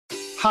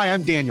Hi,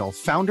 I'm Daniel,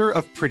 founder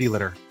of Pretty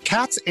Litter.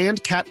 Cats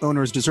and cat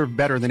owners deserve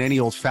better than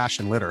any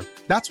old-fashioned litter.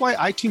 That's why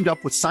I teamed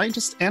up with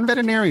scientists and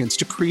veterinarians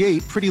to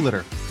create Pretty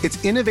Litter.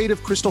 Its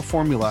innovative crystal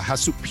formula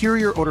has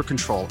superior odor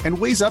control and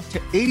weighs up to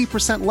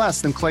 80%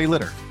 less than clay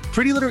litter.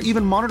 Pretty Litter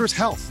even monitors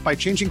health by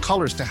changing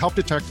colors to help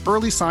detect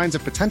early signs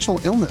of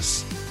potential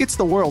illness. It's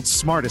the world's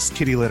smartest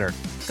kitty litter.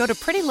 Go to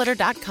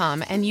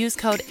prettylitter.com and use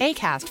code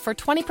ACAST for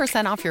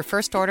 20% off your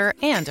first order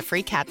and a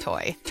free cat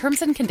toy.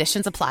 Terms and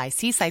conditions apply.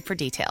 See site for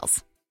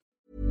details.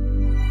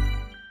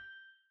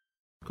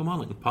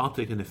 Kilmarnock and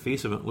Partick, in the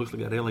face of it, looks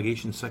like a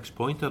relegation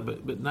six-pointer,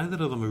 but neither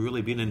of them have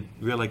really been in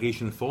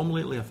relegation form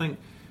lately. I think,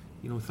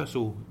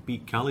 Thistle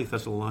beat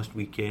Thistle last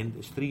weekend.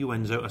 It's 3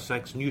 wins out of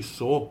 6, and you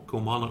saw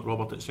Kilmarnock,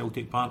 Robert, at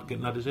Celtic Park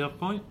getting a deserved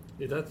point.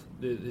 They did.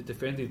 They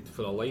defended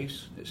for their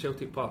lives at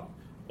Celtic Park,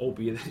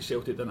 albeit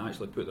Celtic didn't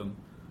actually put them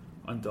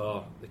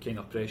under the kind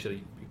of pressure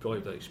you probably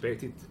would have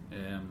expected.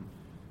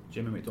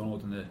 Jimmy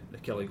McDonald in the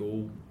Kelly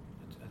goal,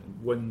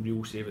 one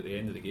real save at the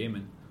end of the game,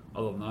 and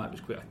other than that, it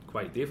was quite a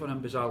quiet day for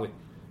him, bizarrely.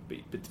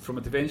 But from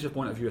a defensive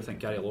point of view, I think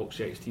Gary Locke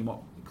set his team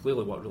up.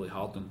 Clearly worked really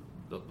hard on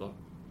the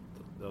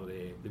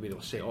way they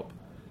were set up,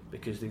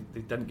 because they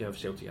didn't give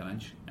Celtic an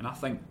inch. And I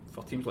think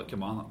for teams like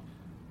Kilmarnock,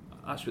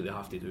 that's what they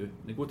have to do.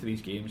 They go to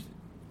these games,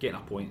 getting a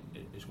point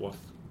is worth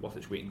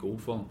its weight in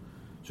gold for them.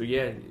 So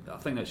yeah, I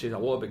think that says a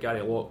lot about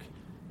Gary Locke,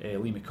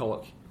 Lee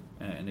McCulloch,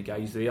 and the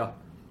guys there.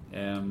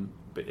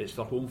 But it's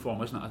their home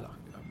form, isn't it?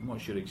 I'm not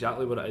sure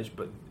exactly what it is,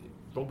 but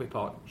Rugby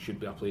Park should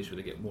be a place where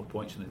they get more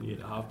points than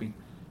they have been.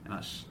 And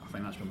I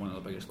think that's been one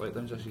of the biggest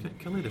letdowns this season.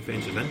 Killie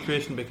defence is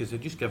interesting because they've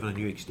just given a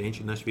new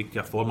extension this week to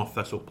a former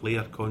Thistle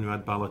player,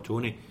 Conrad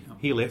Ballatoni. Yeah.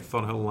 He left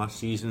for Hull last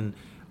season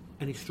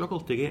and he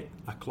struggled to get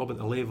a club at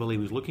the level he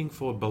was looking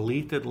for,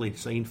 belatedly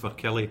signed for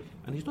Killie,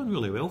 and he's done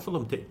really well for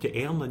them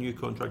to earn a new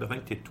contract, I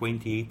think, to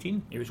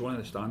 2018. He was one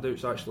of the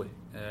standouts actually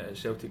at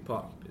Celtic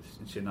Park.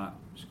 In saying that,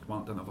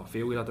 Kilmarnock didn't have a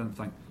failure, I didn't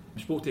think. I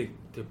spoke to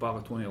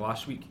Ballatoni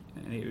last week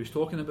and he was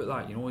talking about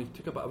that. He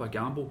took a bit of a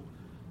gamble.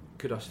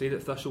 Could have stayed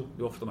at Thistle.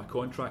 They offered him a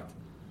contract,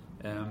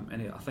 and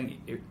I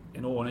think,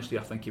 in all honesty,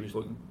 I think he was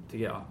looking to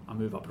get a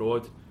move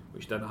abroad,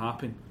 which didn't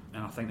happen.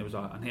 And I think there was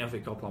a nervy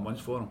couple of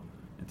months for him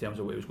in terms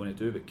of what he was going to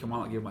do. But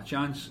Kilmarnock gave him a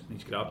chance, and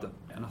he's grabbed it.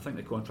 And I think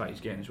the contract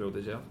he's getting is well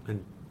deserved.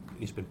 And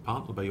he's been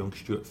partnered by young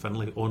Stuart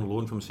Finlay on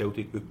loan from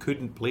Celtic, who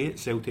couldn't play at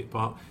Celtic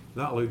Park.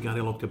 That allowed Gary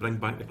Locke to bring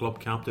back the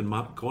club captain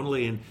Mark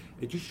Connolly, and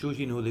it just shows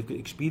they've got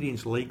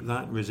experience like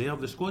that in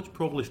reserve. The squad's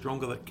probably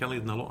stronger at Killie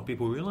than a lot of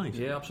people realise.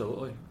 Yeah,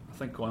 absolutely.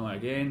 I think Connolly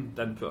again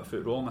didn't put a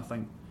foot wrong. I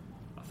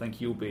think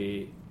he'll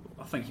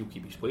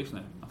keep his place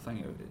now. I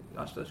think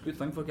that's a good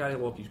thing for Gary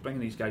Locke. He's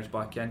bringing these guys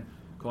back in.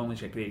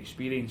 Connolly's got great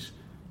experience,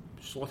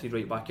 slotted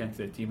right back into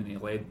the team, and he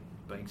led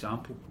by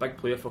example. Big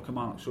player for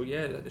Kilmarnock. So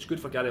yeah, it's good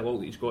for Gary Locke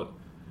that he's got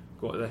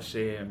this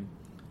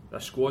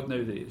squad now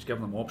that is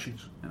giving them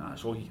options, and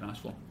that's all he can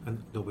ask for.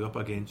 And they'll be up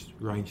against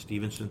Ryan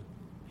Stevenson,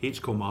 hates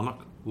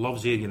Kilmarnock,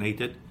 loves Ayr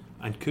United,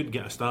 and could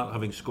get a start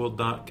having scored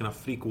that kind of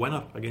freak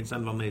winner against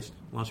Inverness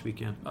last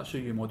weekend. That's who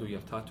you model your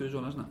tattoos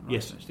on, isn't it? Right?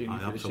 Yes,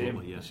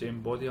 absolutely. The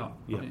same body art.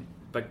 Yeah. Right?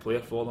 Big player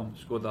for them.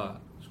 Scored a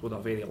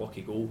very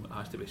lucky goal, it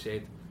has to be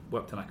said.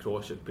 Whipped in a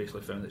cross, it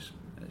basically found its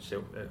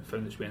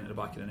way into the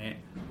back of the net.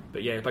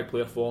 But yeah, big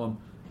player for them,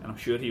 and I'm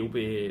sure he'll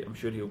be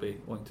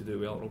wanting to do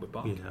well at Rugby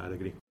Park. Yeah, I'd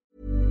agree.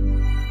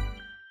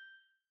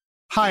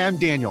 Hi, I'm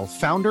Daniel,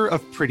 founder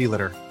of Pretty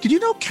Litter. Did you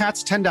know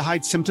cats tend to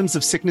hide symptoms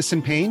of sickness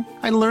and pain?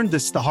 I learned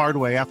this the hard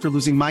way after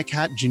losing my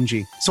cat,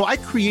 Gingy. So I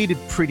created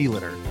Pretty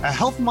Litter, a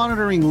health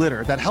monitoring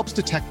litter that helps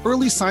detect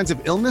early signs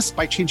of illness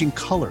by changing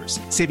colors,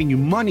 saving you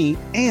money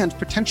and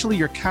potentially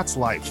your cat's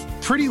life.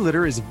 Pretty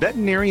Litter is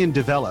veterinarian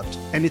developed,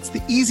 and it's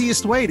the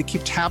easiest way to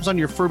keep tabs on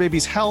your fur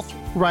baby's health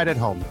right at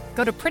home.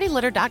 Go to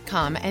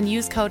prettylitter.com and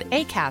use code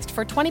ACAST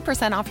for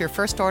 20% off your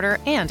first order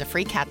and a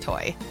free cat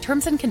toy.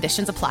 Terms and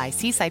conditions apply.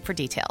 See site for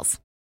details.